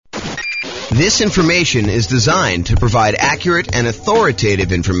This information is designed to provide accurate and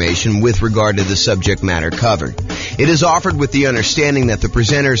authoritative information with regard to the subject matter covered. It is offered with the understanding that the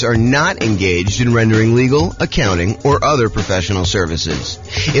presenters are not engaged in rendering legal, accounting, or other professional services.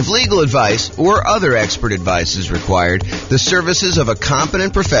 If legal advice or other expert advice is required, the services of a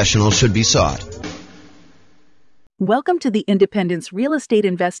competent professional should be sought. Welcome to the Independence Real Estate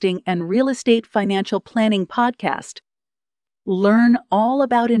Investing and Real Estate Financial Planning Podcast. Learn all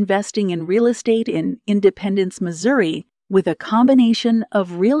about investing in real estate in Independence, Missouri, with a combination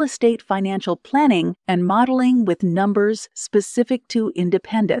of real estate financial planning and modeling with numbers specific to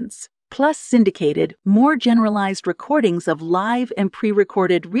Independence, plus syndicated, more generalized recordings of live and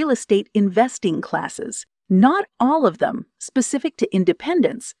pre-recorded real estate investing classes, not all of them specific to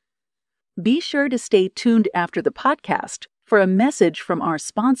Independence. Be sure to stay tuned after the podcast for a message from our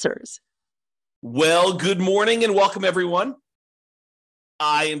sponsors. Well, good morning and welcome, everyone.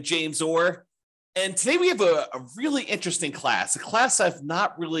 I am James Orr, and today we have a really interesting class, a class I've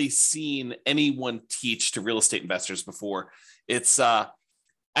not really seen anyone teach to real estate investors before. It's, I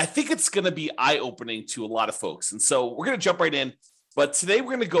think it's going to be eye-opening to a lot of folks, and so we're going to jump right in, but today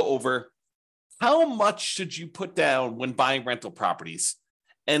we're going to go over how much should you put down when buying rental properties,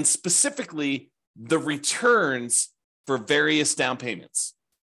 and specifically the returns for various down payments.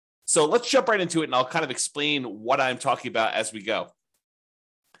 So let's jump right into it, and I'll kind of explain what I'm talking about as we go.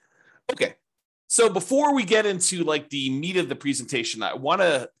 Okay, so before we get into like the meat of the presentation, I want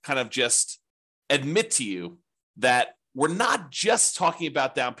to kind of just admit to you that we're not just talking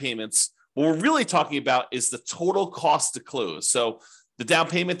about down payments. What we're really talking about is the total cost to close. So the down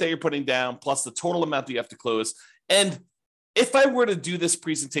payment that you're putting down plus the total amount that you have to close. And if I were to do this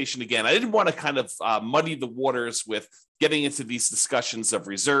presentation again, I didn't want to kind of muddy the waters with getting into these discussions of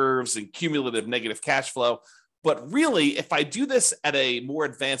reserves and cumulative negative cash flow. But really, if I do this at a more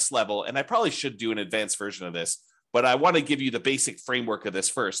advanced level, and I probably should do an advanced version of this, but I want to give you the basic framework of this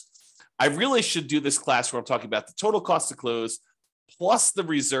first. I really should do this class where I'm talking about the total cost to close, plus the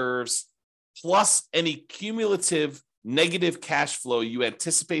reserves, plus any cumulative negative cash flow you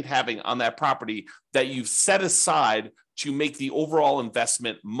anticipate having on that property that you've set aside to make the overall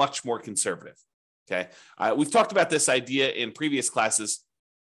investment much more conservative. Okay, we've talked about this idea in previous classes.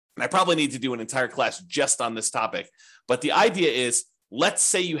 And I probably need to do an entire class just on this topic. But the idea is, let's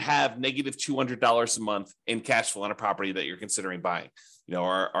say you have negative $200 a month in cash flow on a property that you're considering buying. You know,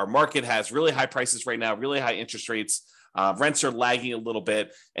 our market has really high prices right now, really high interest rates. Rents are lagging a little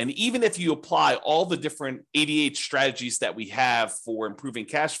bit. And even if you apply all the different 88 strategies that we have for improving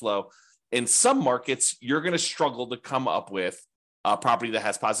cash flow, in some markets, you're going to struggle to come up with a property that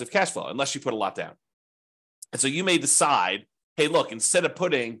has positive cash flow, unless you put a lot down. And so you may decide, hey, look, instead of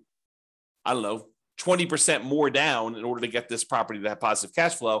putting, 20% more down in order to get this property to have positive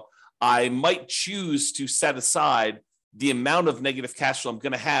cash flow, I might choose to set aside the amount of negative cash flow I'm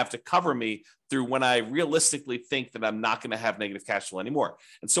going to have to cover me through when I realistically think that I'm not going to have negative cash flow anymore.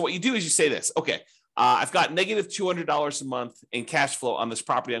 And so what you do is you say this, okay, I've got negative $200 a month in cash flow on this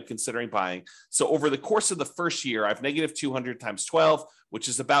property I'm considering buying. So over the course of the first year, I have negative 200 times 12, which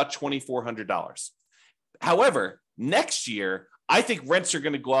is about $2,400. However, next year, I think rents are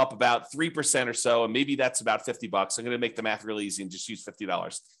going to go up about 3% or so, and maybe that's about $50. I'm going to make the math really easy and just use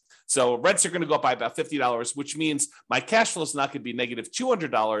 $50. So rents are going to go up by about $50, which means my cash flow is not going to be negative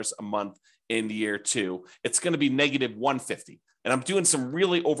 $200 a month in year two. It's going to be negative $150. And I'm doing some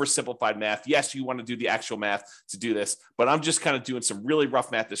really oversimplified math. Yes, you want to do the actual math to do this, but I'm just kind of doing some really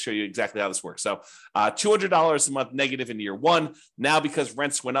rough math to show you exactly how this works. So $200 a month negative in year one. Now, because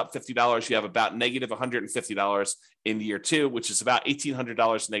rents went up $50, you have about negative $150 in year two, which is about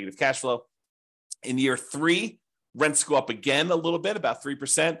 $1,800 negative cash flow. In year three, rents go up again a little bit, about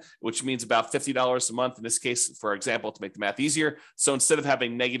 3%, which means about $50 a month in this case, for example, to make the math easier. So instead of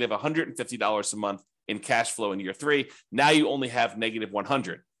having negative $150 a month in cash flow in year three, now you only have negative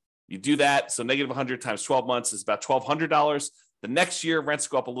 100. You do that. So negative 100 times 12 months is about $1,200. The next year, rents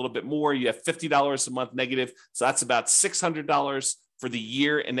go up a little bit more. You have $50 a month negative. So that's about $600 for the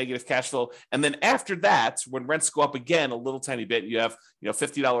year in negative cash flow. And then after that, when rents go up again a little tiny bit, you have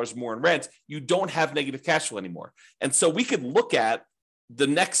 $50 more in rent, you don't have negative cash flow anymore. And so we could look at the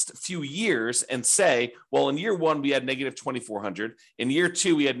next few years and say, well, in year one, we had negative 2,400. In year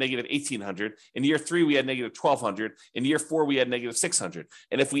two, we had negative 1,800. In year three, we had negative 1,200. In year four, we had negative 600.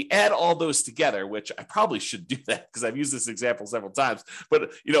 And if we add all those together, which I probably should do that because I've used this example several times,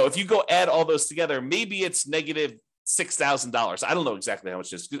 but if you go add all those together, maybe it's negative $6,000. I don't know exactly how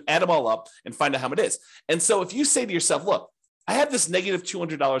much it is. Add them all up and find out how much it is. And so if you say to yourself, look, I have this negative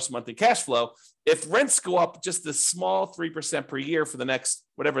 $200 a month in cash flow. If rents go up just a small 3% per year for the next,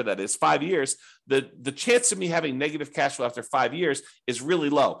 whatever that is, 5 years, the chance of me having negative cash flow after 5 years is really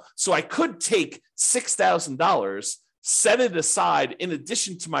low. So I could take $6,000, set it aside in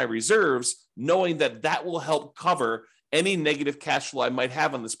addition to my reserves, knowing that that will help cover any negative cash flow I might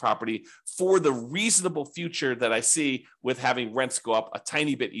have on this property for the reasonable future that I see with having rents go up a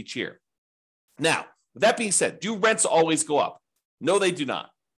tiny bit each year. Now, with that being said, do rents always go up? No, they do not.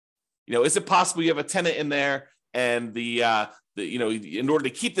 Is it possible you have a tenant in there and in order to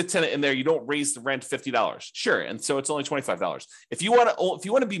keep the tenant in there, you don't raise the rent $50? Sure, and so it's only $25. If you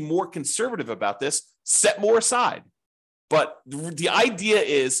want to be more conservative about this, set more aside. But the idea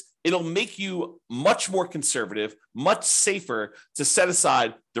is it'll make you much more conservative, much safer to set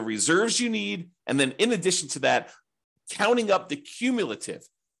aside the reserves you need, and then in addition to that, counting up the cumulative,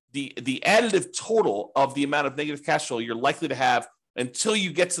 the additive total of the amount of negative cash flow you're likely to have until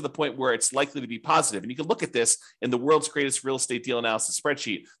you get to the point where it's likely to be positive. And you can look at this in the world's greatest real estate deal analysis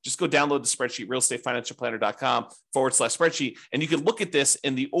spreadsheet. Just go download the spreadsheet, realestatefinancialplanner.com/spreadsheet. And you can look at this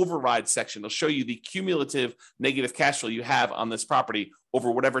in the override section. It'll show you the cumulative negative cash flow you have on this property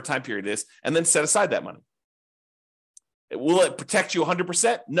over whatever time period it is, and then set aside that money. Will it protect you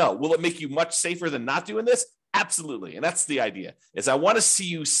 100%? No. Will it make you much safer than not doing this? Absolutely. And that's the idea, is I want to see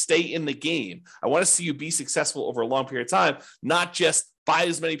you stay in the game. I want to see you be successful over a long period of time, not just buy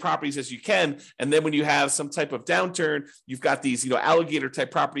as many properties as you can. And then when you have some type of downturn, you've got these, alligator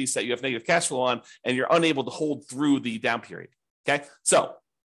type properties that you have negative cash flow on, and you're unable to hold through the down period. Okay. So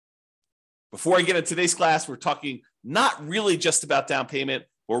before I get into today's class, we're talking not really just about down payment.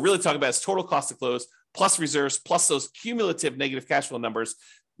 What we're really talking about is total cost to close plus reserves, plus those cumulative negative cash flow numbers.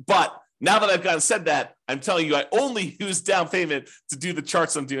 But now that I've said that, I'm telling you, I only use down payment to do the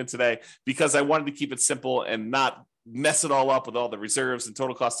charts I'm doing today because I wanted to keep it simple and not mess it all up with all the reserves and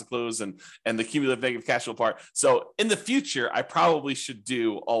total cost to close and the cumulative negative cash flow part. So in the future, I probably should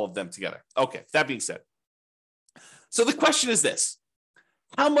do all of them together. Okay, that being said. So the question is this: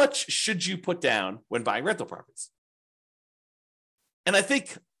 how much should you put down when buying rental properties? And I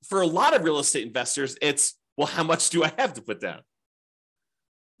think for a lot of real estate investors, it's, well, how much do I have to put down?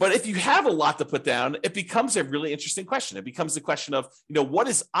 But if you have a lot to put down, it becomes a really interesting question. It becomes the question of, what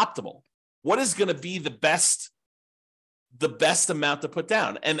is optimal? What is going to be the best amount to put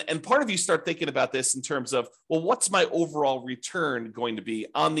down? And part of you start thinking about this in terms of, well, what's my overall return going to be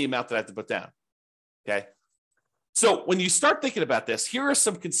on the amount that I have to put down? Okay. So when you start thinking about this, here are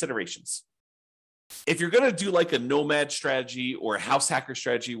some considerations. If you're going to do like a nomad strategy or a house hacker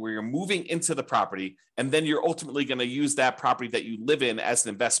strategy where you're moving into the property and then you're ultimately going to use that property that you live in as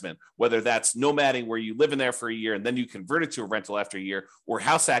an investment, whether that's nomading where you live in there for a year and then you convert it to a rental after a year, or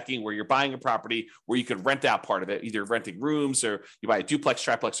house hacking where you're buying a property where you could rent out part of it, either renting rooms or you buy a duplex,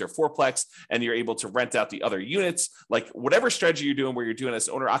 triplex, or fourplex, and you're able to rent out the other units. Like whatever strategy you're doing where you're doing as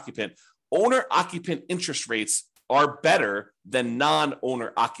owner-occupant interest rates are better than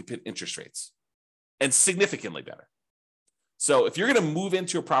non-owner occupant interest rates, and significantly better. So if you're going to move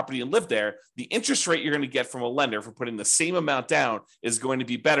into a property and live there, the interest rate you're going to get from a lender for putting the same amount down is going to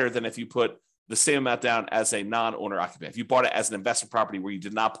be better than if you put the same amount down as a non-owner occupant, if you bought it as an investment property where you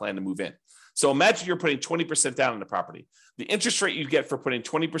did not plan to move in. So imagine you're putting 20% down on the property. The interest rate you get for putting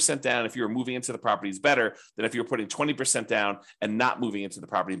 20% down if you were moving into the property is better than if you're putting 20% down and not moving into the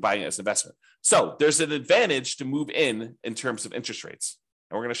property and buying it as an investment. So there's an advantage to move in terms of interest rates.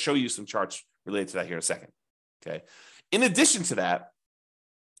 And we're going to show you some charts related to that here in a second. Okay. In addition to that,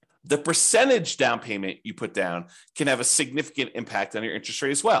 the percentage down payment you put down can have a significant impact on your interest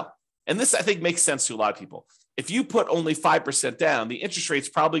rate as well. And this, I think, makes sense to a lot of people. If you put only 5% down, the interest rate's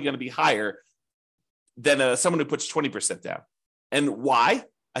probably going to be higher than someone who puts 20% down. And why?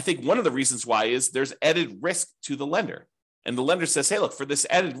 I think one of the reasons why is there's added risk to the lender. And the lender says, hey, look, for this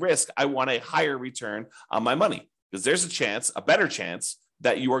added risk, I want a higher return on my money because there's a better chance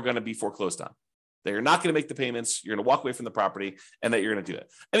that you are going to be foreclosed on, that you're not going to make the payments, you're going to walk away from the property, and that you're going to do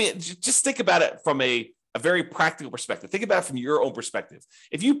it. I mean, just think about it from a very practical perspective. Think about it from your own perspective.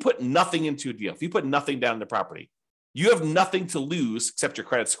 If you put nothing into a deal, if you put nothing down in the property, you have nothing to lose except your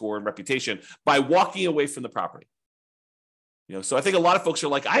credit score and reputation by walking away from the property. So I think a lot of folks are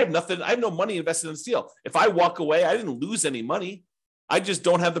like, I have nothing, I have no money invested in this deal. If I walk away, I didn't lose any money. I just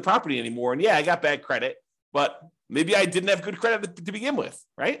don't have the property anymore. And yeah, I got bad credit, but maybe I didn't have good credit to begin with,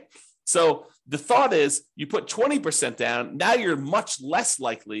 right? So the thought is you put 20% down, now you're much less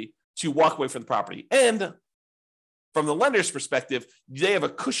likely to walk away from the property. And from the lender's perspective, they have a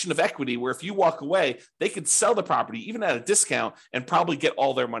cushion of equity where if you walk away, they could sell the property even at a discount and probably get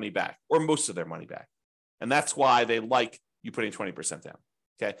all their money back or most of their money back. And that's why they like you put in 20% down.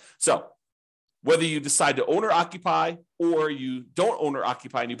 Okay. So whether you decide to own or occupy, or you don't own or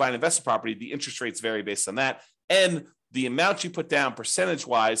occupy and you buy an investment property, the interest rates vary based on that. And the amount you put down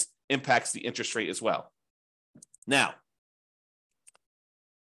percentage-wise impacts the interest rate as well. Now,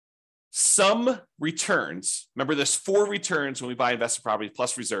 some returns, remember there's 4 returns when we buy investment properties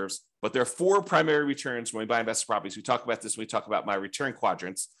plus reserves, but there are 4 primary returns when we buy investment properties. We talk about this when we talk about my return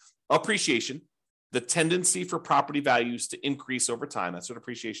quadrants. Appreciation, the tendency for property values to increase over time. That's what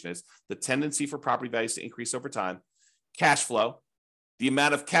appreciation is. The tendency for property values to increase over time. Cash flow, the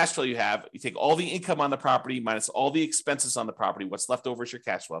amount of cash flow you have. You take all the income on the property minus all the expenses on the property. What's left over is your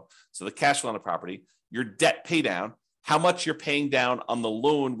cash flow. So the cash flow on the property, your debt pay down, how much you're paying down on the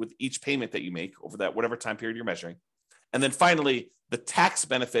loan with each payment that you make over that whatever time period you're measuring. And then finally, the tax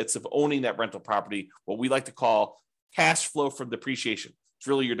benefits of owning that rental property, what we like to call cash flow from depreciation. It's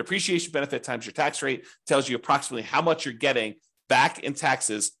really your depreciation benefit times your tax rate, tells you approximately how much you're getting back in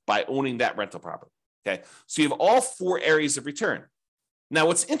taxes by owning that rental property. Okay, so you have all 4 areas of return. Now,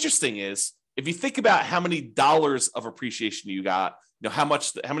 what's interesting is if you think about how many dollars of appreciation you got, how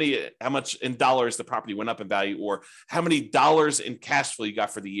much in dollars the property went up in value, or how many dollars in cash flow you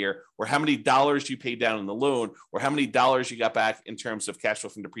got for the year, or how many dollars you paid down in the loan, or how many dollars you got back in terms of cash flow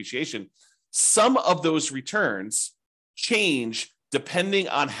from depreciation, some of those returns change depending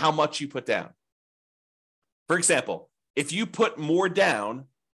on how much you put down. For example, if you put more down,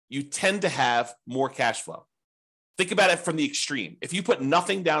 you tend to have more cash flow. Think about it from the extreme. If you put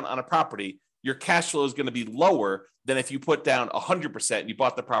nothing down on a property, your cash flow is going to be lower than if you put down 100% and you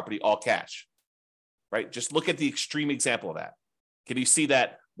bought the property all cash, right? Just look at the extreme example of that. Can you see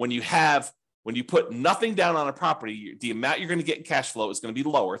that when you put nothing down on a property, the amount you're going to get in cash flow is going to be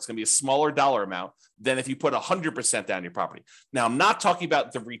lower. It's going to be a smaller dollar amount than if you put 100% down your property. Now, I'm not talking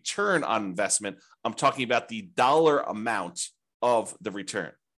about the return on investment. I'm talking about the dollar amount of the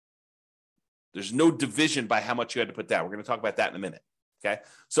return. There's no division by how much you had to put down. We're going to talk about that in a minute. Okay.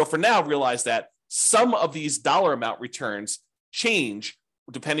 So for now, realize that some of these dollar amount returns change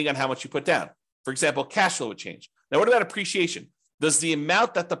depending on how much you put down. For example, cash flow would change. Now, what about appreciation? Does the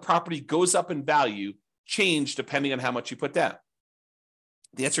amount that the property goes up in value change depending on how much you put down?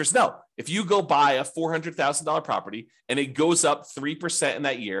 The answer is no. If you go buy a $400,000 property and it goes up 3% in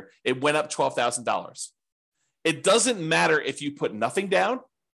that year, it went up $12,000. It doesn't matter if you put nothing down,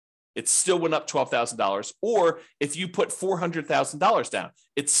 it still went up $12,000. Or if you put $400,000 down,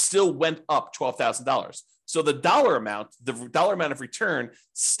 it still went up $12,000. So the dollar amount of return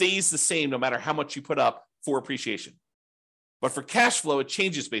stays the same no matter how much you put up for appreciation. But for cash flow, it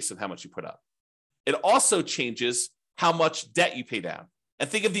changes based on how much you put up. It also changes how much debt you pay down. And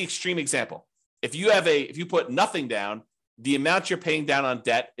think of the extreme example. If you put nothing down, the amount you're paying down on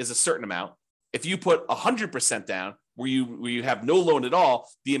debt is a certain amount. If you put 100% down, where you have no loan at all,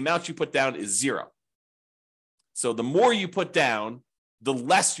 the amount you put down is 0. So the more you put down, the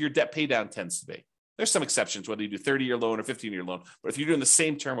less your debt pay down tends to be. There's some exceptions, whether you do 30-year loan or 15-year loan. But if you're doing the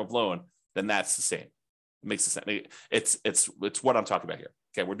same term of loan, then that's the same. It makes sense. It's what I'm talking about here.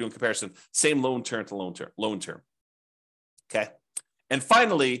 Okay, we're doing comparison, same loan term to loan term. Okay, and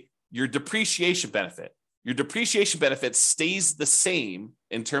finally, your depreciation benefit. Your depreciation benefit stays the same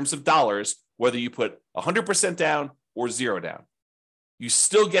in terms of dollars, whether you put 100% down or 0 down. You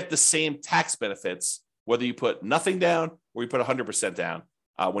still get the same tax benefits, whether you put nothing down or you put 100% down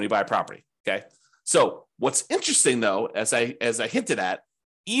when you buy a property. Okay, so what's interesting though, as I hinted at,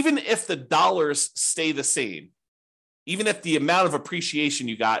 even if the dollars stay the same, even if the amount of appreciation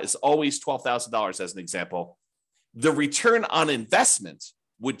you got is always $12,000 as an example, the return on investment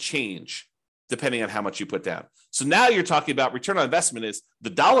would change depending on how much you put down. So now you're talking about return on investment is the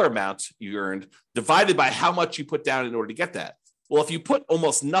dollar amount you earned divided by how much you put down in order to get that. Well, if you put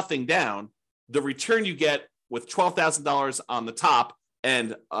almost nothing down, the return you get with $12,000 on the top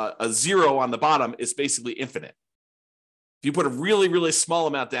and a 0 on the bottom is basically infinite. If you put a really, really small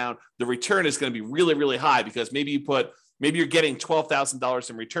amount down, the return is going to be really, really high because maybe you're getting $12,000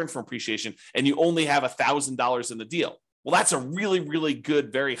 in return from appreciation and you only have $1,000 in the deal. Well, that's a really, really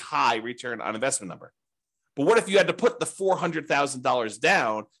good, very high return on investment number. But what if you had to put the $400,000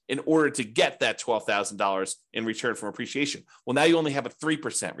 down in order to get that $12,000 in return from appreciation? Well, now you only have a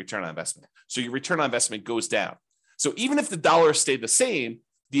 3% return on investment. So your return on investment goes down. So even if the dollars stay the same,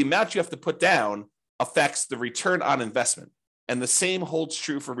 the amount you have to put down affects the return on investment. And the same holds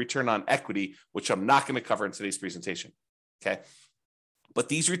true for return on equity, which I'm not going to cover in today's presentation. Okay. But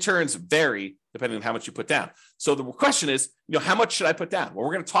these returns vary depending on how much you put down. So the question is, how much should I put down? Well,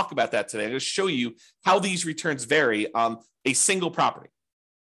 we're going to talk about that today. I'm going to show you how these returns vary on a single property.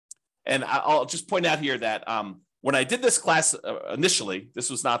 And I'll just point out here that When I did this class initially, this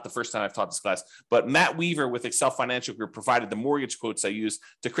was not the first time I've taught this class, but Matt Weaver with Excel Financial Group provided the mortgage quotes I used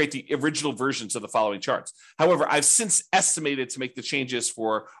to create the original versions of the following charts. However, I've since estimated to make the changes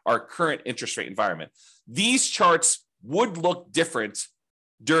for our current interest rate environment. These charts would look different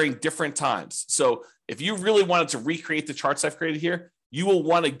during different times. So if you really wanted to recreate the charts I've created here, you will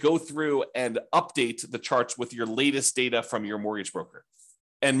want to go through and update the charts with your latest data from your mortgage broker.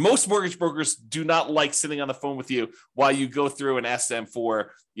 And most mortgage brokers do not like sitting on the phone with you while you go through and ask them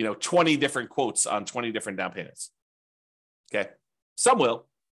for, 20 different quotes on 20 different down payments. Okay. Some will,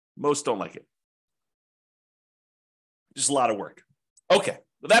 most don't like it. Just a lot of work. Okay.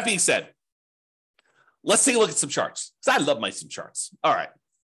 With that being said, let's take a look at some charts because I love some charts. All right.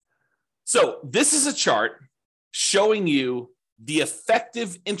 So this is a chart showing you the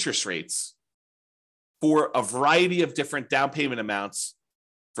effective interest rates for a variety of different down payment amounts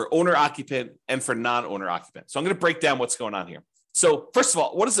for owner occupant and for non-owner occupant. So I'm going to break down what's going on here. So first of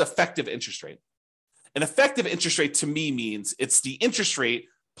all, what is effective interest rate? An effective interest rate to me means it's the interest rate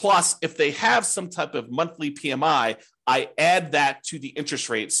plus if they have some type of monthly PMI, I add that to the interest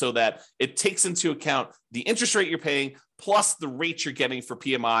rate so that it takes into account the interest rate you're paying plus the rate you're getting for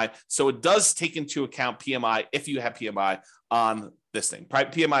PMI. So it does take into account PMI if you have PMI on this thing.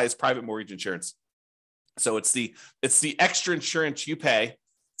 PMI is private mortgage insurance. So it's the extra insurance you pay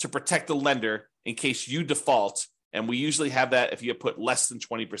to protect the lender in case you default. And we usually have that if you put less than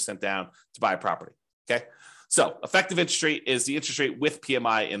 20% down to buy a property. Okay. So effective interest rate is the interest rate with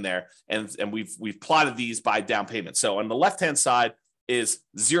PMI in there. And we've plotted these by down payment. So on the left-hand side is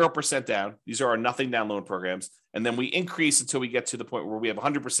 0% down. These are our nothing down loan programs. And then we increase until we get to the point where we have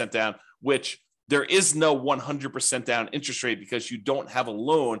 100% down, which there is no 100% down interest rate because you don't have a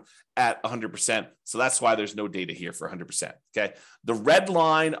loan at 100%. So that's why there's no data here for 100%. Okay. The red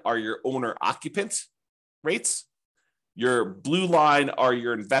line are your owner occupant rates. Your blue line are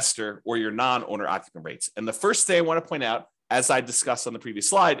your investor or your non-owner occupant rates. And the first thing I want to point out, as I discussed on the previous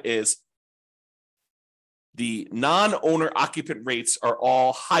slide, is the non-owner occupant rates are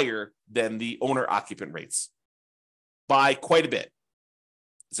all higher than the owner occupant rates by quite a bit.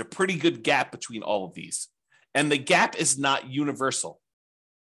 There's a pretty good gap between all of these. And the gap is not universal,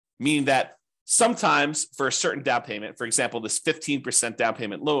 meaning that sometimes for a certain down payment, for example, this 15% down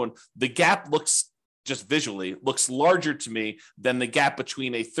payment loan, the gap looks just visually looks larger to me than the gap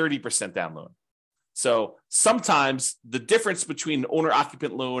between a 30% down loan. So sometimes the difference between an owner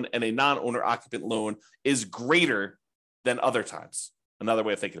occupant loan and a non-owner occupant loan is greater than other times. Another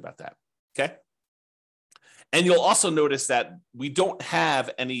way of thinking about that. Okay. And you'll also notice that we don't have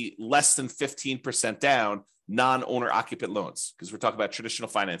any less than 15% down non-owner occupant loans because we're talking about traditional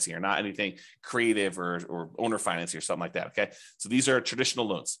financing here, not anything creative or owner financing or something like that. Okay. So these are traditional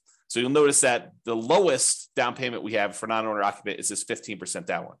loans. So you'll notice that the lowest down payment we have for non-owner occupant is this 15%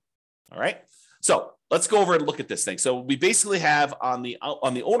 down one. All right. So let's go over and look at this thing. So we basically have on the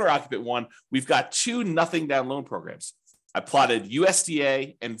owner occupant one, we've got two nothing down loan programs. I plotted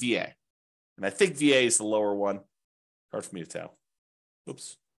USDA and VA. And I think VA is the lower one. Hard for me to tell.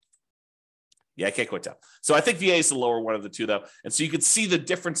 Oops. Yeah, I can't quite tell. So I think VA is the lower one of the two, though. And so you can see the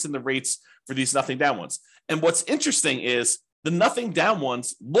difference in the rates for these nothing down ones. And what's interesting is the nothing down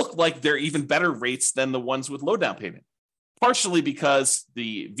ones look like they're even better rates than the ones with low down payment, partially because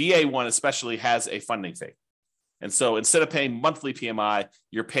the VA one especially has a funding fee. And so instead of paying monthly PMI,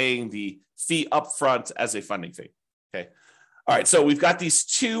 you're paying the fee upfront as a funding fee. Okay. All right. So we've got these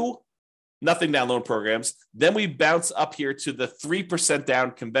two nothing down loan programs. Then we bounce up here to the 3%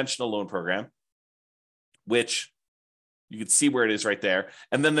 down conventional loan program, which you can see where it is right there.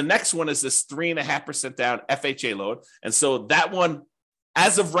 And then the next one is this 3.5% down FHA loan. And so that one,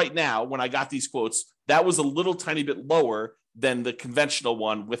 as of right now, when I got these quotes, that was a little tiny bit lower than the conventional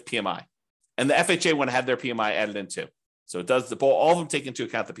one with PMI. And the FHA one had their PMI added in too. So it does all of them take into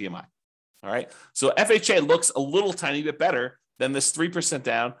account the PMI. All right. So FHA looks a little tiny bit better than this 3%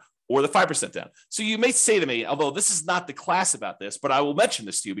 down or the 5% down. So you may say to me, although this is not the class about this, but I will mention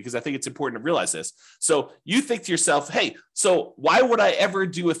this to you because I think it's important to realize this. So you think to yourself, hey, so why would I ever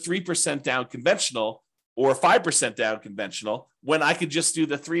do a 3% down conventional or 5% down conventional when I could just do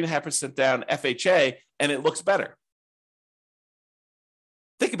the 3.5% down FHA and it looks better?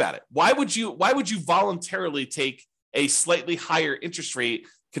 Think about it. Why would you voluntarily take a slightly higher interest rate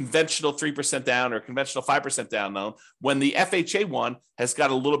conventional 3% down or conventional 5% down loan when the FHA one has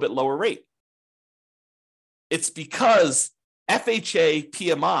got a little bit lower rate? It's because FHA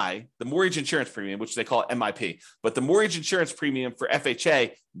PMI, the mortgage insurance premium, which they call MIP, but the mortgage insurance premium for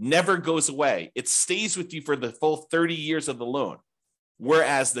FHA never goes away. It stays with you for the full 30 years of the loan.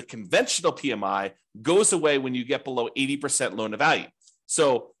 whereas the conventional PMI goes away when you get below 80% loan to value.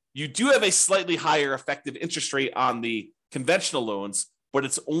 So you do have a slightly higher effective interest rate on the conventional loans, but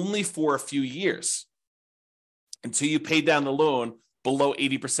it's only for a few years until you pay down the loan below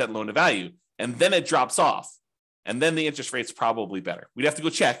 80% loan to value. And then it drops off. And then the interest rate's probably better. We'd have to go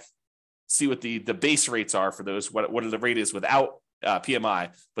check, see what the base rates are for those, what the rate is without PMI.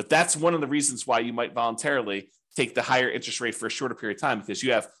 But that's one of the reasons why you might voluntarily take the higher interest rate for a shorter period of time, because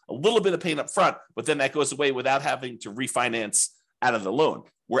you have a little bit of pain up front, but then that goes away without having to refinance out of the loan.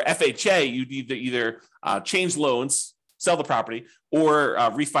 Where FHA, you need to either change loans, sell the property, or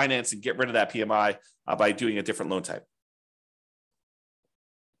refinance and get rid of that PMI by doing a different loan type.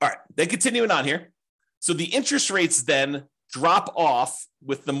 All right, then continuing on here. So the interest rates then drop off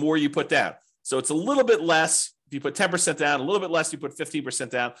with the more you put down. So it's a little bit less if you put 10% down, a little bit less if you put 15%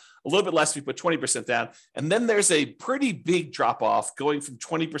 down, a little bit less if you put 20% down. And then there's a pretty big drop off going from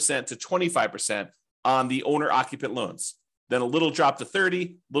 20% to 25% on the owner-occupant loans. Then a little drop to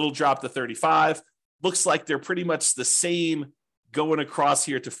 30, little drop to 35. Looks like they're pretty much the same going across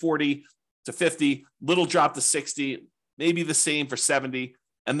here to 40 to 50, little drop to 60, maybe the same for 70,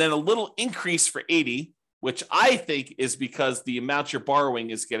 and then a little increase for 80, which I think is because the amount you're borrowing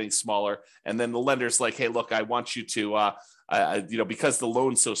is getting smaller. And then the lender's like, hey, look, I want you to, because the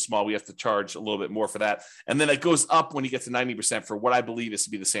loan's so small, we have to charge a little bit more for that. And then it goes up when you get to 90% for what I believe is to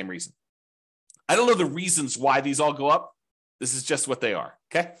be the same reason. I don't know the reasons why these all go up. This is just what they are,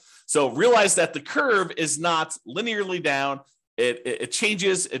 okay? So realize that the curve is not linearly down. It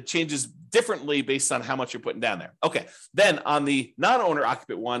changes differently based on how much you're putting down there. Okay, then on the non-owner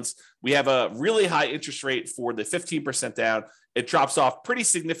occupant ones, we have a really high interest rate for the 15% down. It drops off pretty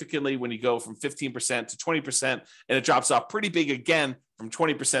significantly when you go from 15% to 20%, and it drops off pretty big again from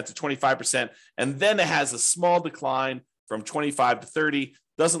 20% to 25%. And then it has a small decline from 25 to 30.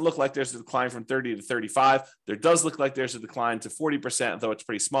 Doesn't look like there's a decline from 30 to 35. There does look like there's a decline to 40%, though it's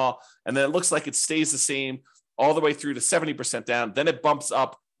pretty small. And then it looks like it stays the same all the way through to 70% down. Then it bumps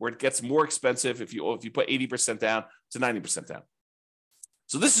up where it gets more expensive if you put 80% down to 90% down.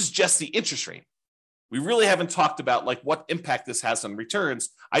 So this is just the interest rate. We really haven't talked about like what impact this has on returns.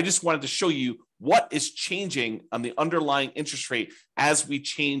 I just wanted to show you what is changing on the underlying interest rate as we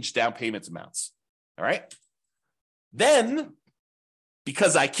change down payment amounts. All right. Then,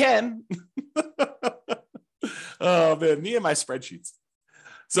 because I can, oh man, me and my spreadsheets.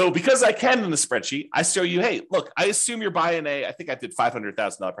 So because I can in the spreadsheet, I show you, hey, look, I assume you're buying I think I did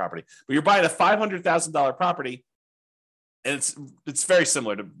 $500,000 property, but you're buying a $500,000 property, and it's very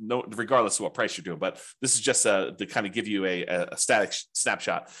similar to regardless of what price you're doing, but this is just to kind of give you a static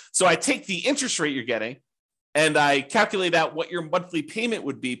snapshot. So I take the interest rate you're getting, and I calculate out what your monthly payment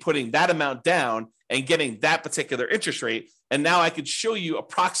would be, putting that amount down and getting that particular interest rate. And now I could show you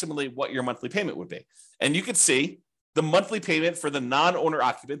approximately what your monthly payment would be. And you can see the monthly payment for the non-owner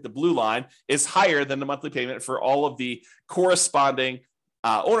occupant, the blue line, is higher than the monthly payment for all of the corresponding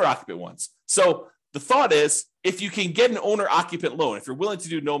owner occupant ones. So the thought is, if you can get an owner occupant loan, if you're willing to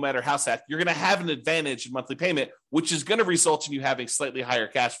do no matter house hack, you're going to have an advantage in monthly payment, which is going to result in you having slightly higher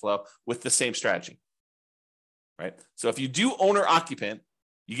cash flow with the same strategy. Right? So if you do owner occupant,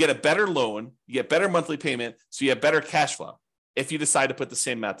 you get a better loan, you get better monthly payment, so you have better cash flow if you decide to put the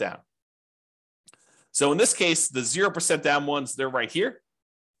same amount down. So in this case, the 0% down ones, they're right here.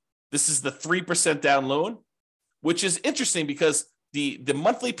 This is the 3% down loan, which is interesting because the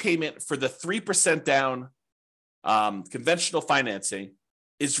monthly payment for the 3% down conventional financing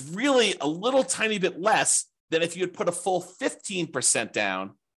is really a little tiny bit less than if you had put a full 15%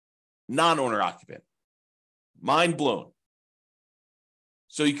 down non-owner occupant. Mind blown.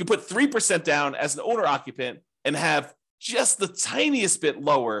 So you could put 3% down as an owner occupant and have just the tiniest bit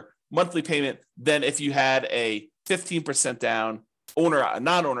lower monthly payment than if you had a 15% down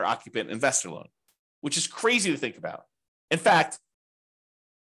non-owner occupant investor loan, which is crazy to think about. In fact,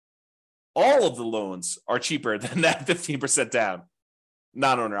 all of the loans are cheaper than that 15% down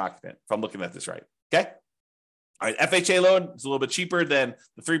non-owner occupant, if I'm looking at this right. Okay. All right. FHA loan is a little bit cheaper than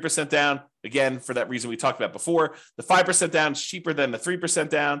the 3% down. Again, for that reason we talked about before. The 5% down is cheaper than the 3%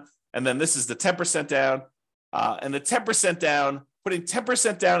 down. And then this is the 10% down. And the 10% down, putting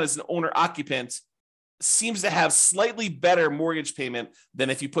 10% down as an owner occupant seems to have slightly better mortgage payment than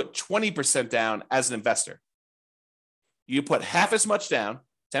if you put 20% down as an investor. You put half as much down,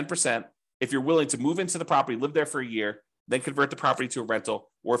 10%, if you're willing to move into the property, live there for a year, then convert the property to a rental,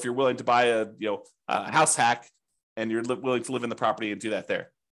 or if you're willing to buy a house hack and you're willing to live in the property and do that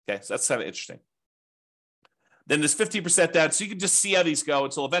there. Okay, so that's kind of interesting. Then there's 50% down, so you can just see how these go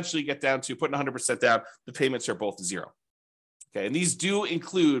until eventually you get down to putting 100% down. The payments are both zero. Okay, and these do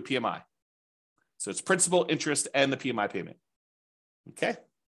include PMI. So it's principal, interest, and the PMI payment. Okay.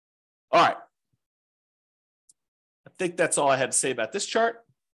 All right. I think that's all I had to say about this chart.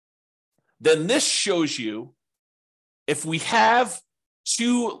 Then this shows you if we have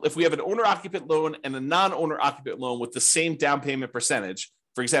an owner-occupant loan and a non-owner-occupant loan with the same down payment percentage.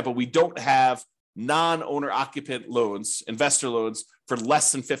 For example, we don't have non-owner-occupant loans, investor loans, for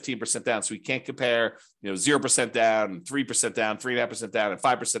less than 15% down. So we can't compare, 0% down, 3% down, 3.5% down, and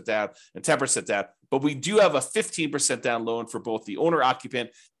 5% down, and 10% down. But we do have a 15% down loan for both the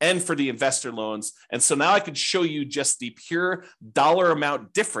owner-occupant and for the investor loans. And so now I can show you just the pure dollar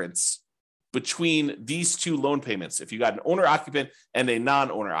amount difference between these two loan payments, if you got an owner-occupant and a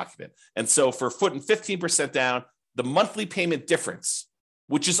non-owner-occupant. And so for putting 15% down, the monthly payment difference,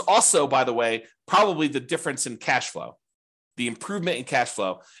 which is also, by the way, probably the difference in cash flow, the improvement in cash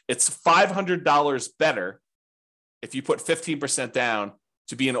flow, it's $500 better if you put 15% down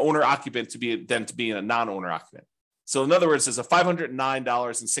to be an owner-occupant than to be a non-owner-occupant. So in other words, there's a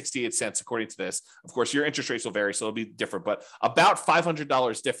 $509.68 according to this. Of course, your interest rates will vary, so it'll be different, but about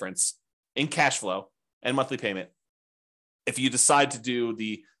 $500 difference in cash flow and monthly payment if you decide to do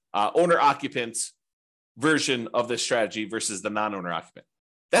the owner-occupant version of this strategy versus the non-owner-occupant.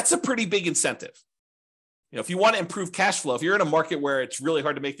 That's a pretty big incentive. If you want to improve cash flow, if you're in a market where it's really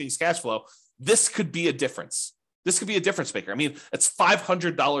hard to make things cash flow, this could be a difference. This could be a difference maker. I mean, it's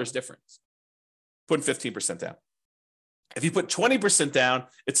 $500 difference, putting 15% down. If you put 20% down,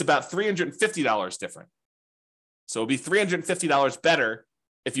 it's about $350 different. So it'll be $350 better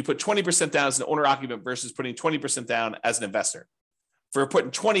if you put 20% down as an owner-occupant versus putting 20% down as an investor. For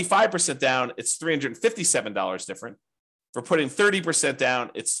putting 25% down, it's $357 different. For putting 30%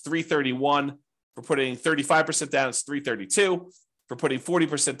 down, it's $331. For putting 35% down, it's $332. For putting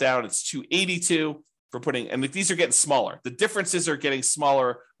 40% down, it's $282. And these are getting smaller. The differences are getting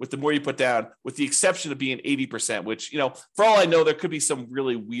smaller with the more you put down, with the exception of being 80%, which, for all I know, there could be some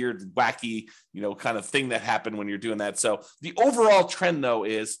really weird, wacky, kind of thing that happened when you're doing that. So the overall trend, though,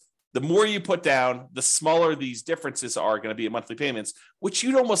 is the more you put down, the smaller these differences are going to be in monthly payments, which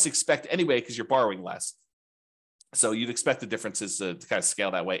you'd almost expect anyway because you're borrowing less. So you'd expect the differences to kind of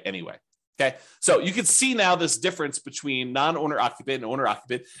scale that way anyway. Okay, so you can see now this difference between non-owner occupant and owner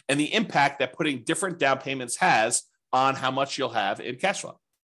occupant and the impact that putting different down payments has on how much you'll have in cash flow.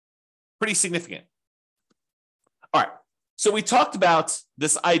 Pretty significant. All right, so we talked about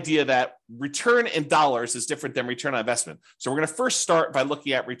this idea that return in dollars is different than return on investment. So we're going to first start by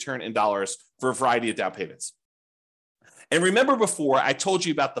looking at return in dollars for a variety of down payments. And remember before, I told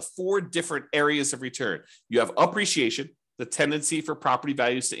you about the 4 different areas of return. You have appreciation, the tendency for property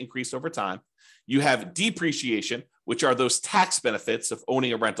values to increase over time. You have depreciation, which are those tax benefits of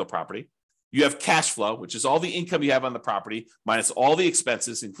owning a rental property. You have cash flow, which is all the income you have on the property minus all the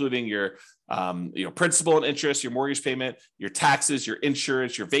expenses, including your principal and interest, your mortgage payment, your taxes, your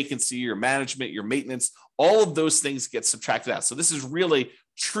insurance, your vacancy, your management, your maintenance. All of those things get subtracted out. So this is really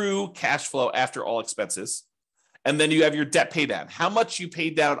true cash flow after all expenses. And then you have your debt pay down, how much you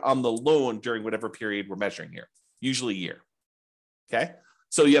paid down on the loan during whatever period we're measuring here, usually a year. Okay,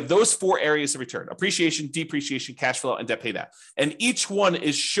 so you have those 4 areas of return: appreciation, depreciation, cash flow, and debt pay down. And each one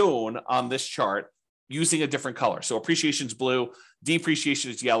is shown on this chart using a different color. So appreciation is blue, depreciation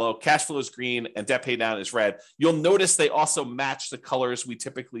is yellow, cash flow is green, and debt pay down is red. You'll notice they also match the colors we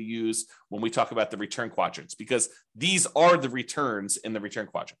typically use when we talk about the return quadrants, because these are the returns in the return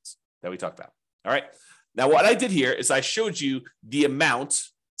quadrants that we talked about. All right. Now, what I did here is I showed you the amount.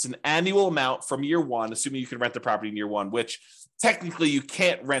 It's an annual amount from year 1, assuming you can rent the property in year 1, which technically you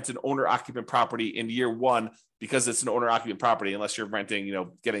can't rent an owner-occupant property in year 1 because it's an owner-occupant property unless you're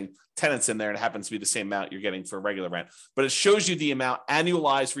renting, getting tenants in there, and it happens to be the same amount you're getting for regular rent. But it shows you the amount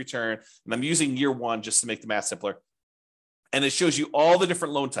annualized return, and I'm using year 1 just to make the math simpler. And it shows you all the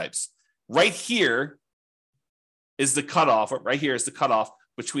different loan types. Right here is the cutoff. Right here is the cutoff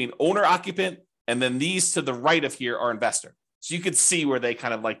between owner-occupant, and then these to the right of here are investor. So you could see where they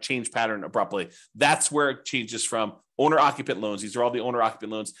kind of like change pattern abruptly. That's where it changes from owner-occupant loans. These are all the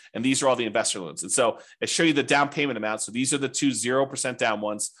owner-occupant loans, and these are all the investor loans. And so I show you the down payment amount. So these are the 2 0% down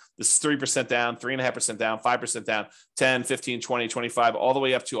ones. This is 3% down, 3.5% down, 5% down, 10, 15, 20, 25, all the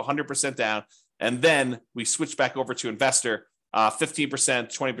way up to 100% down. And then we switch back over to investor,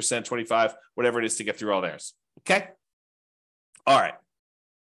 15%, 20%, 25, whatever it is to get through all theirs. Okay? All right.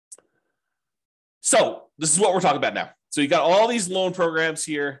 So this is what we're talking about now. So you got all these loan programs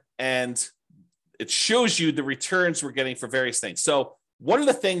here, and it shows you the returns we're getting for various things. So one of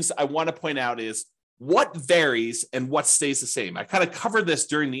the things I want to point out is what varies and what stays the same. I kind of covered this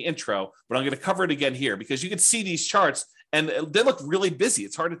during the intro, but I'm going to cover it again here because you can see these charts and they look really busy.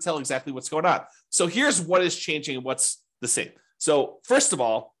 It's hard to tell exactly what's going on. So here's what is changing and what's the same. So first of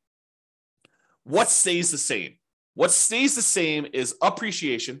all, what stays the same? What stays the same is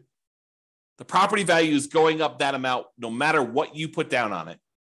appreciation. The property value is going up that amount no matter what you put down on it.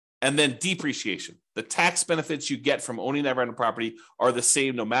 And then depreciation. The tax benefits you get from owning that rental property are the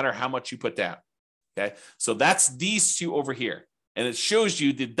same no matter how much you put down. Okay, so that's these two over here. And it shows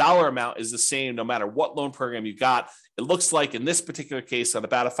you the dollar amount is the same no matter what loan program you got. It looks like in this particular case on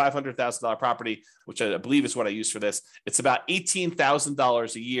about a $500,000 property, which I believe is what I use for this, it's about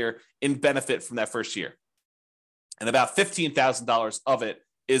 $18,000 a year in benefit from that first year. And about $15,000 of it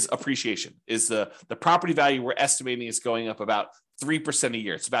is appreciation, is the property value we're estimating is going up about 3% a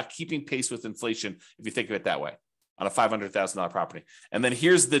year. It's about keeping pace with inflation, if you think of it that way, on a $500,000 property. And then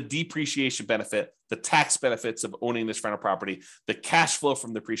here's the depreciation benefit, the tax benefits of owning this rental property, the cash flow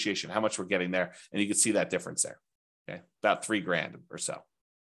from depreciation, how much we're getting there. And you can see that difference there. Okay, about $3,000 or so.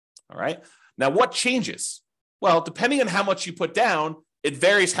 All right. Now, what changes? Well, depending on how much you put down, it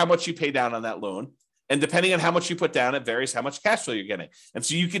varies how much you pay down on that loan. And depending on how much you put down, it varies how much cash flow you're getting. And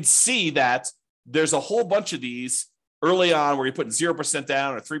so you can see that there's a whole bunch of these early on where you're putting 0%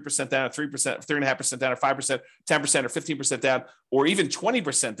 down or 3% down or 3%, 3.5% down or 5%, 10% or 15% down, or even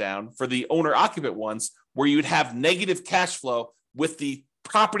 20% down for the owner occupant ones where you would have negative cash flow with the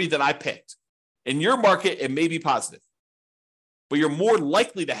property that I picked. In your market, it may be positive, but you're more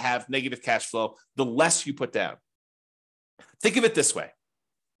likely to have negative cash flow the less you put down. Think of it this way.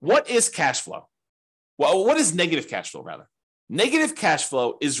 What is cash flow? Well, what is negative cash flow, rather? Negative cash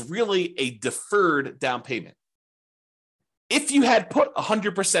flow is really a deferred down payment. If you had put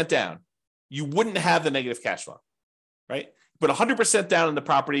 100% down, you wouldn't have the negative cash flow, right? Put 100% down in the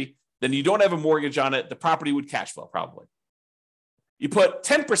property, then you don't have a mortgage on it, the property would cash flow probably. You put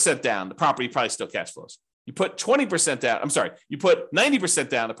 10% down, the property probably still cash flows. You put 20% down, you put 90%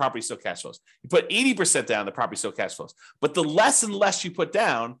 down, the property still cash flows. You put 80% down, the property still cash flows. But the less and less you put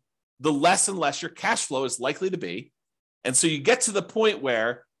down, the less and less your cash flow is likely to be. And so you get to the point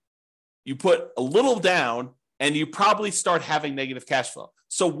where you put a little down and you probably start having negative cash flow.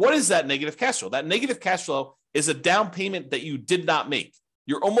 So what is that negative cash flow? That negative cash flow is a down payment that you did not make.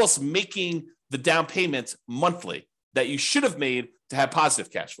 You're almost making the down payment monthly that you should have made to have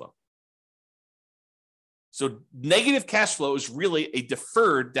positive cash flow. So negative cash flow is really a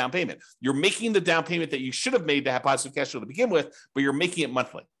deferred down payment. You're making the down payment that you should have made to have positive cash flow to begin with, but you're making it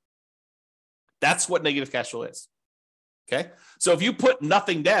monthly. That's what negative cash flow is. Okay. So if you put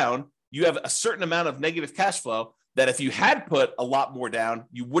nothing down, you have a certain amount of negative cash flow that if you had put a lot more down,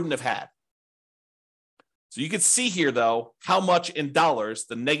 you wouldn't have had. So you can see here, though, how much in dollars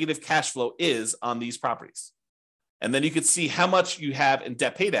the negative cash flow is on these properties. And then you can see how much you have in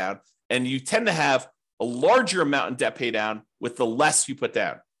debt pay down. And you tend to have a larger amount in debt pay down with the less you put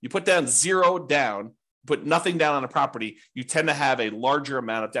down. You put down zero down, put nothing down on a property, you tend to have a larger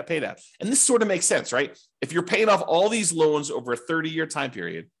amount of debt pay down. And this sort of makes sense, right? If you're paying off all these loans over a 30-year time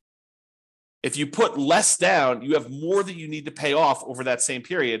period, if you put less down, you have more that you need to pay off over that same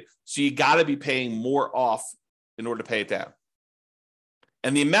period. So you got to be paying more off in order to pay it down.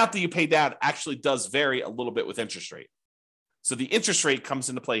 And the amount that you pay down actually does vary a little bit with interest rate. So the interest rate comes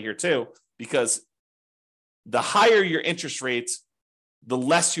into play here too, because the higher your interest rates, the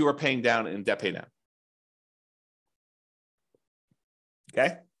less you are paying down in debt pay down.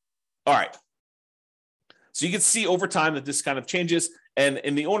 Okay. All right. So you can see over time that this kind of changes. And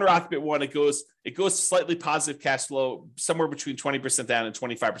in the owner occupant one, it goes slightly positive cash flow, somewhere between 20% down and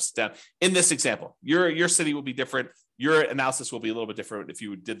 25% down. In this example, your city will be different. Your analysis will be a little bit different if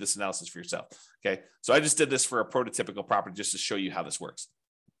you did this analysis for yourself. Okay. So I just did this for a prototypical property just to show you how this works.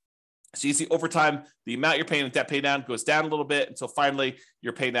 So you see over time, the amount you're paying in debt pay down goes down a little bit until finally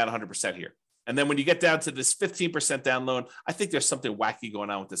you're paying down 100% here. And then when you get down to this 15% down loan, I think there's something wacky going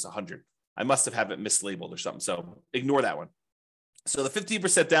on with this 100. I must have had it mislabeled or something. So ignore that one. So the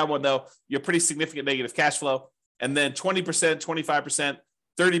 15% down one, though, you're pretty significant negative cash flow. And then 20%, 25%,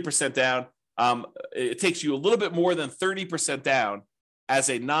 30% down. It takes you a little bit more than 30% down as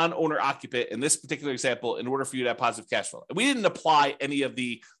a non-owner occupant in this particular example in order for you to have positive cash flow. And we didn't apply any of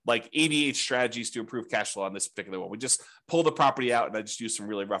the like 88 strategies to improve cash flow on this particular one. We just pulled the property out and I just used some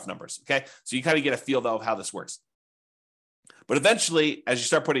really rough numbers. Okay. So you kind of get a feel though of how this works. But eventually, as you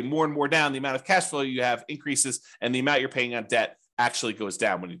start putting more and more down, the amount of cash flow you have increases and the amount you're paying on debt actually goes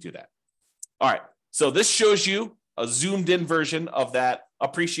down when you do that. All right. So this shows you a zoomed in version of that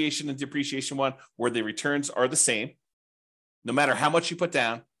appreciation and depreciation one where the returns are the same. No matter how much you put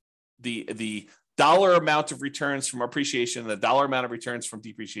down, the dollar amount of returns from appreciation and the dollar amount of returns from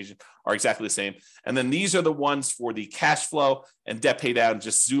depreciation are exactly the same. And then these are the ones for the cash flow and debt pay down,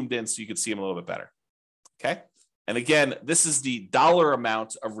 just zoomed in so you can see them a little bit better. Okay. And again, this is the dollar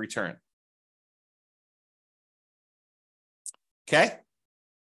amount of return. Okay.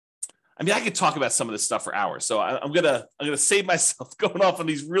 I mean, I could talk about some of this stuff for hours. So I'm gonna save myself going off on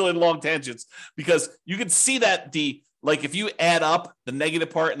these really long tangents, because you can see that like if you add up the negative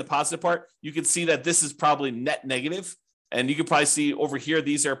part and the positive part, you can see that this is probably net negative. And you can probably see over here,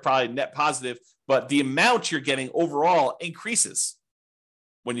 these are probably net positive, but the amount you're getting overall increases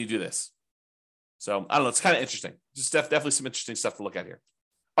when you do this. So I don't know, it's kind of interesting. Just definitely some interesting stuff to look at here.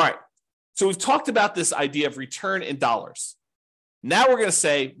 All right. So we've talked about this idea of return in dollars. Now we're going to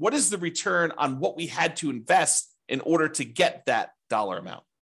say, what is the return on what we had to invest in order to get that dollar amount,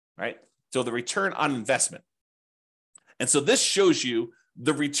 right? So the return on investment. And so this shows you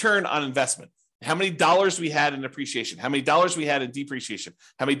the return on investment. How many dollars we had in appreciation, how many dollars we had in depreciation,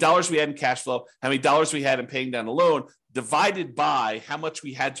 how many dollars we had in cash flow, how many dollars we had in paying down a loan, divided by how much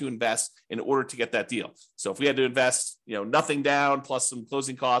we had to invest in order to get that deal. So if we had to invest, nothing down plus some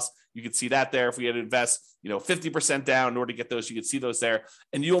closing costs, you could see that there. If we had to invest, 50% down in order to get those, you could see those there.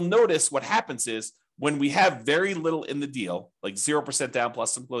 And you'll notice what happens is when we have very little in the deal, like 0% down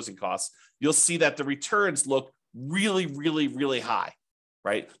plus some closing costs, you'll see that the returns look really, really, really high,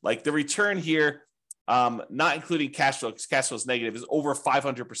 right? Like the return here, not including cash flow, because cash flow is negative, is over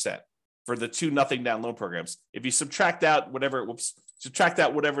 500% for the two nothing down loan programs. If you subtract out whatever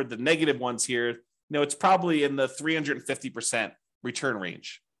the negative ones here, it's probably in the 350% return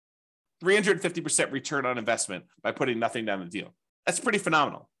range. 350% return on investment by putting nothing down the deal. That's pretty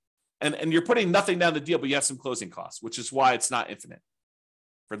phenomenal. And you're putting nothing down the deal, but you have some closing costs, which is why it's not infinite.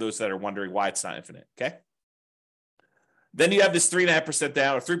 For those that are wondering why it's not infinite, okay? Then you have this 3.5%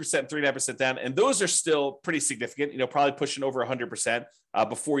 down, or 3% and 3.5% down, and those are still pretty significant, probably pushing over 100%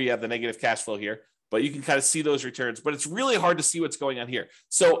 before you have the negative cash flow here. But you can kind of see those returns, but it's really hard to see what's going on here.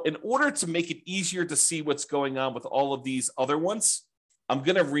 So in order to make it easier to see what's going on with all of these other ones, I'm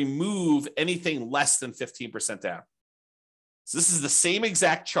going to remove anything less than 15% down. So this is the same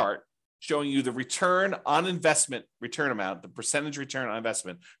exact chart showing you the return on investment return amount, the percentage return on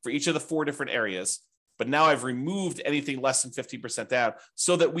investment for each of the four different areas. But now I've removed anything less than 50% down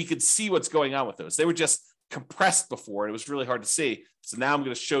so that we could see what's going on with those. They were just compressed before, and it was really hard to see. So now I'm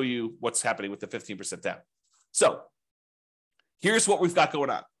going to show you what's happening with the 15% down. So here's what we've got going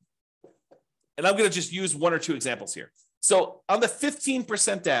on. And I'm going to just use one or two examples here. So on the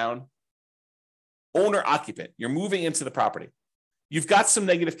 15% down, owner occupant, you're moving into the property. You've got some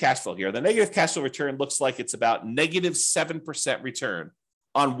negative cash flow here. The negative cash flow return looks like it's about negative 7% return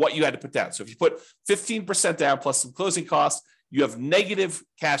on what you had to put down. So if you put 15% down plus some closing costs, you have negative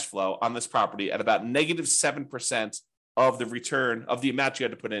cash flow on this property at about negative 7% of the return of the amount you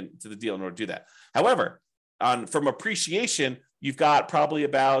had to put into the deal in order to do that. However, from appreciation, you've got probably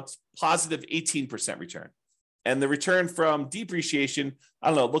about positive 18% return. And the return from depreciation, I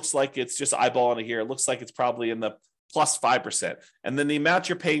don't know, it looks like it's just eyeballing it here. It looks like it's probably in the plus 5%. And then the amount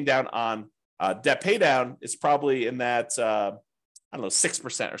you're paying down on debt pay down is probably in that,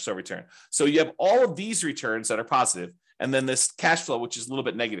 6% or so return. So you have all of these returns that are positive, and then this cash flow, which is a little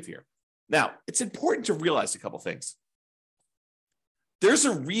bit negative here. Now, it's important to realize a couple things. There's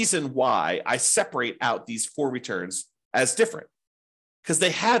a reason why I separate out these four returns as different, because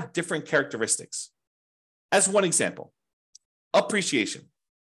they have different characteristics. As one example, appreciation.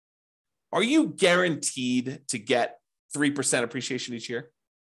 Are you guaranteed to get 3% appreciation each year?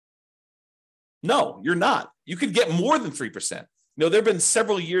 No, you're not. You could get more than 3%. There have been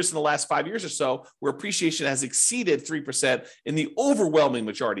several years in the last 5 years or so where appreciation has exceeded 3% in the overwhelming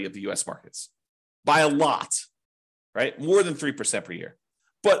majority of the US markets by a lot, right? More than 3% per year.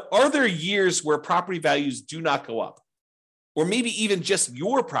 But are there years where property values do not go up? Or maybe even just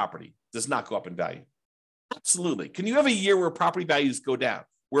your property does not go up in value? Absolutely. Can you have a year where property values go down,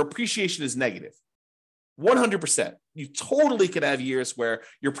 where appreciation is negative? 100%. You totally can have years where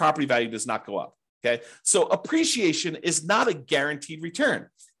your property value does not go up. Okay. So appreciation is not a guaranteed return.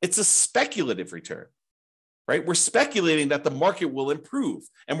 It's a speculative return, right? We're speculating that the market will improve,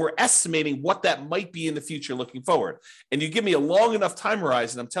 and we're estimating what that might be in the future looking forward. And you give me a long enough time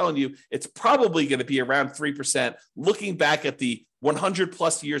horizon, I'm telling you, it's probably going to be around 3%, looking back at the 100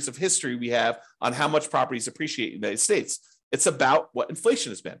 plus years of history we have on how much properties appreciate in the United States. It's about what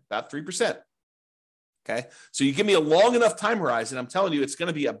inflation has been, about 3%. Okay. So you give me a long enough time horizon, I'm telling you, it's going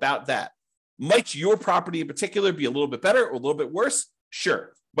to be about that. Might your property in particular be a little bit better or a little bit worse?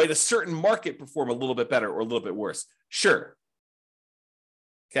 Sure. Might a certain market perform a little bit better or a little bit worse? Sure.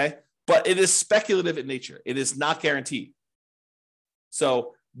 Okay. but it is speculative in nature. It is not guaranteed.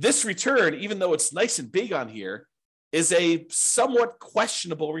 So this return, even though it's nice and big on here, is a somewhat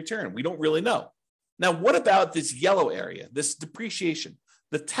questionable return. We don't really know. Now, what about this yellow area, this depreciation,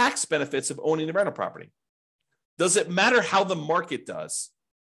 the tax benefits of owning the rental property? Does it matter how the market does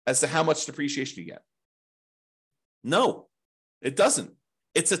as to how much depreciation you get? No, it doesn't.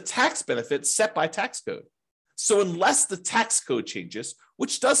 It's a tax benefit set by tax code. So unless the tax code changes,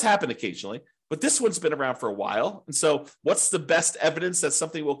 which does happen occasionally, but this one's been around for a while. And so what's the best evidence that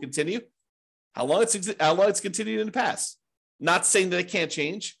something will continue? How long it's continued in the past. Not saying that it can't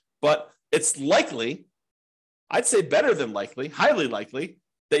change, but it's likely, I'd say better than likely, highly likely,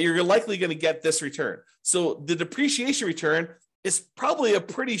 that you're likely going to get this return. So the depreciation return is probably a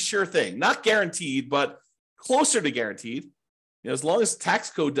pretty sure thing. Not guaranteed, but closer to guaranteed. As long as tax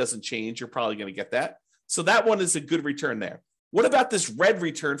code doesn't change, you're probably going to get that. So that one is a good return there. What about this red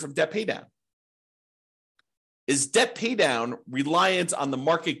return from debt paydown? Is debt paydown reliant on the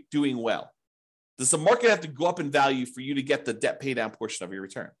market doing well? Does the market have to go up in value for you to get the debt paydown portion of your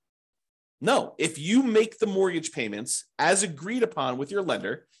return? No. If you make the mortgage payments as agreed upon with your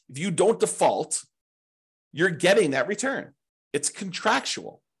lender, if you don't default, you're getting that return. It's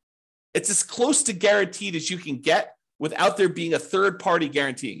contractual. It's as close to guaranteed as you can get without there being a third party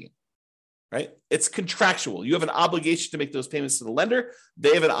guaranteeing it, right? It's contractual. You have an obligation to make those payments to the lender.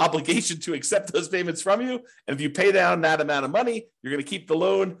 They have an obligation to accept those payments from you. And if you pay down that amount of money, you're going to keep the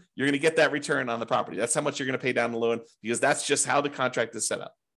loan. You're going to get that return on the property. That's how much you're going to pay down the loan, because that's just how the contract is set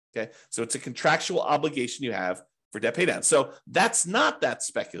up. Okay. So it's a contractual obligation you have for debt paydown. So that's not that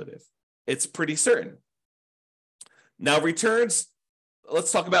speculative. It's pretty certain. Now, returns,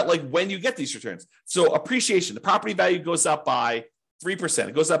 let's talk about like when you get these returns. So appreciation, the property value goes up by 3%.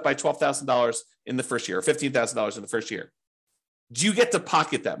 It goes up by $12,000 in the first year, or $15,000 in the first year. Do you get to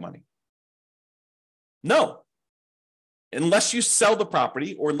pocket that money? No. Unless you sell the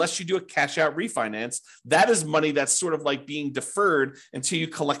property or unless you do a cash out refinance, that is money that's sort of like being deferred until you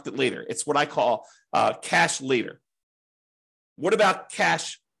collect it later. It's what I call cash later. What about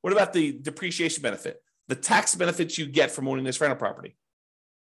cash? What about the depreciation benefit? The tax benefits you get from owning this rental property.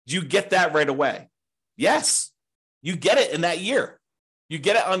 Do you get that right away? Yes, you get it in that year. You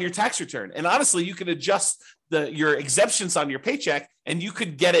get it on your tax return. And honestly, you can adjust your exemptions on your paycheck and you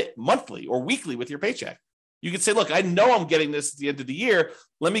could get it monthly or weekly with your paycheck. You could say, look, I know I'm getting this at the end of the year.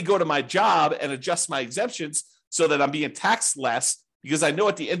 Let me go to my job and adjust my exemptions so that I'm being taxed less, because I know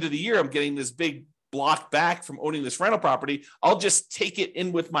at the end of the year, I'm getting this big block back from owning this rental property. I'll just take it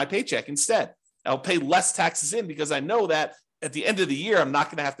in with my paycheck instead. I'll pay less taxes in because I know that at the end of the year, I'm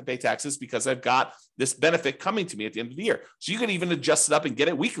not going to have to pay taxes because I've got this benefit coming to me at the end of the year. So you can even adjust it up and get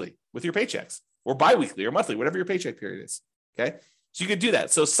it weekly with your paychecks, or biweekly or monthly, whatever your paycheck period is. Okay. So you can do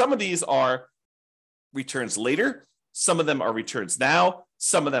that. So some of these are returns later. Some of them are returns now.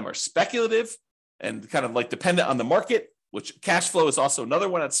 Some of them are speculative and kind of like dependent on the market, which cash flow is also another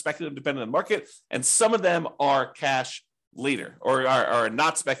one that's speculative, dependent on the market. And some of them are cash later, or are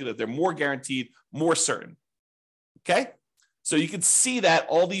not speculative. They're more guaranteed, more certain. Okay. So you can see that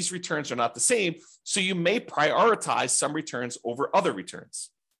all these returns are not the same. So you may prioritize some returns over other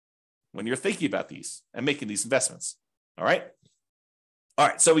returns when you're thinking about these and making these investments. All right. All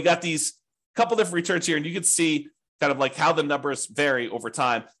right. So we got these couple different returns here, and you can see kind of like how the numbers vary over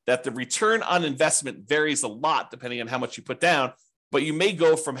time, that the return on investment varies a lot depending on how much you put down, but you may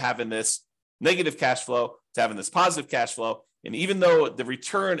go from having this negative cash flow to having this positive cash flow. And even though the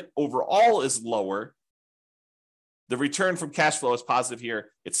return overall is lower, the return from cash flow is positive here,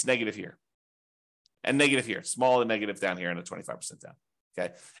 it's negative here, and negative here, small and negative down here, and a 25% down.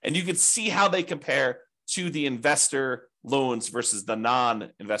 Okay. And you can see how they compare to the investor loans versus the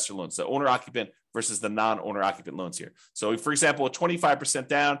non-investor loans, the owner-occupant versus the non-owner occupant loans here. So for example, a 25%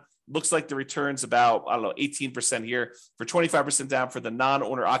 down, looks like the return's about, 18% here. For 25% down for the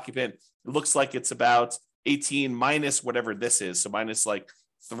non-owner occupant, it looks like it's about 18 minus whatever this is. So minus like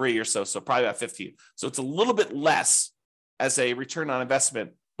 3 or so. So probably about 15. So it's a little bit less as a return on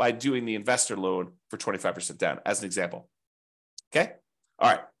investment by doing the investor loan for 25% down as an example. Okay. All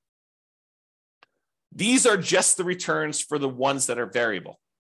right. These are just the returns for the ones that are variable.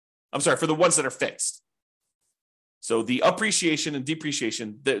 For the ones that are fixed. So the appreciation and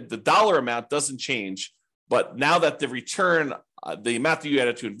depreciation, the dollar amount doesn't change, but now that the return, the amount that you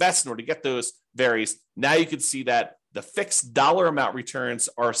had to invest in order to get those varies, now you can see that the fixed dollar amount returns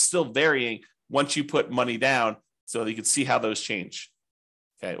are still varying once you put money down, so that you can see how those change,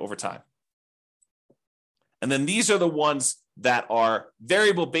 okay, over time. And then these are the ones that are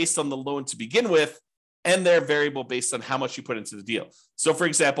variable based on the loan to begin with, and they're variable based on how much you put into the deal. So for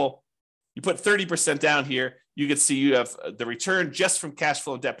example, You put 30% down here, you can see you have the return just from cash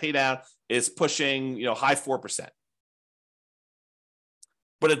flow and debt pay down is pushing, high 4%.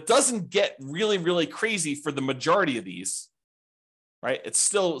 But it doesn't get really, really crazy for the majority of these, right? It's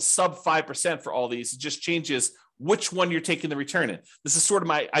still sub 5% for all these. It just changes which one you're taking the return in. This is sort of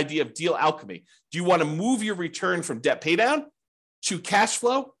my idea of deal alchemy. Do you want to move your return from debt pay down to cash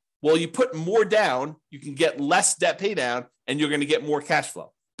flow? Well, you put more down, you can get less debt pay down, and you're going to get more cash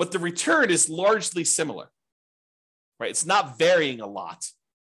flow. But the return is largely similar, right? It's not varying a lot,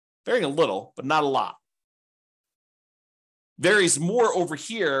 varying a little, but not a lot. Varies more over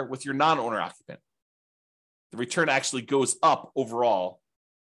here with your non-owner occupant. The return actually goes up overall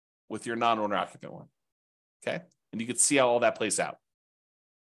with your non-owner occupant one. Okay. And you can see how all that plays out.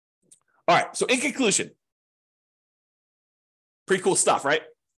 All right. So in conclusion, pretty cool stuff, right?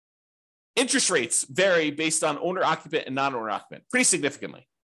 Interest rates vary based on owner occupant and non-owner occupant pretty significantly.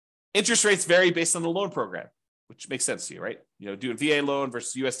 Interest rates vary based on the loan program, which makes sense to you, right? Doing VA loan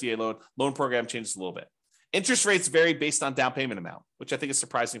versus USDA loan program changes a little bit. Interest rates vary based on down payment amount, which I think is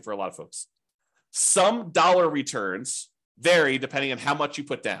surprising for a lot of folks. Some dollar returns vary depending on how much you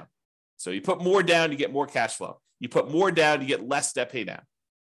put down. So you put more down, you get more cash flow. You put more down, you get less debt pay down.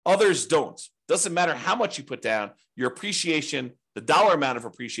 Others don't. Doesn't matter how much you put down, your appreciation, the dollar amount of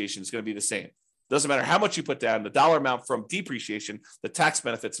appreciation is going to be the same. Doesn't matter how much you put down, the dollar amount from depreciation, the tax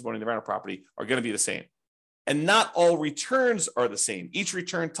benefits of owning the rental property are going to be the same. And not all returns are the same. Each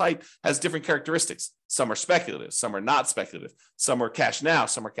return type has different characteristics. Some are speculative, some are not speculative. Some are cash now,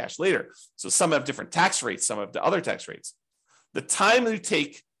 some are cash later. So some have different tax rates, some have the other tax rates. The time you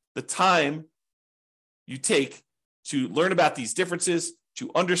take to learn about these differences, to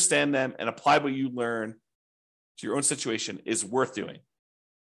understand them and apply what you learn to your own situation is worth doing.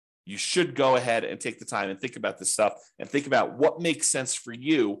 You should go ahead and take the time and think about this stuff and think about what makes sense for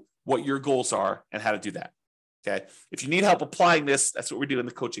you, what your goals are, and how to do that. Okay. If you need help applying this, that's what we're doing,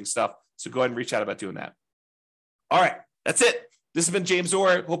 the coaching stuff. So go ahead and reach out about doing that. All right. That's it. This has been James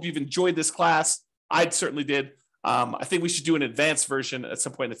Orr. Hope you've enjoyed this class. I certainly did. I think we should do an advanced version at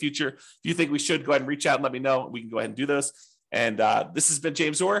some point in the future. If you think we should, go ahead and reach out and let me know. We can go ahead and do those. And this has been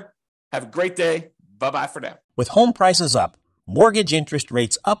James Orr. Have a great day. Bye-bye for now. With home prices up, mortgage interest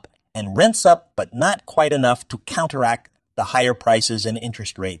rates up, and rents up, but not quite enough to counteract the higher prices and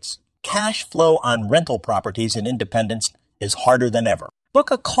interest rates, cash flow on rental properties in Independence is harder than ever.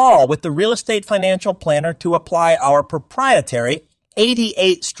 Book a call with the Real Estate Financial Planner to apply our proprietary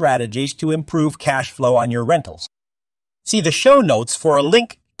 88 strategies to improve cash flow on your rentals. See the show notes for a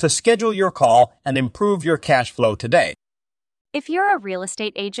link to schedule your call and improve your cash flow today. If you're a real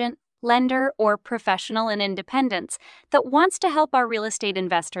estate agent, lender, or professional in Independence that wants to help our real estate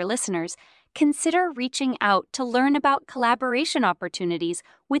investor listeners, consider reaching out to learn about collaboration opportunities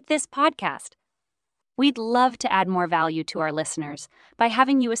with this podcast. We'd love to add more value to our listeners by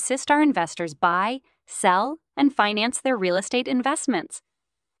having you assist our investors buy, sell, and finance their real estate investments.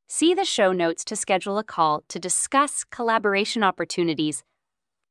 See the show notes to schedule a call to discuss collaboration opportunities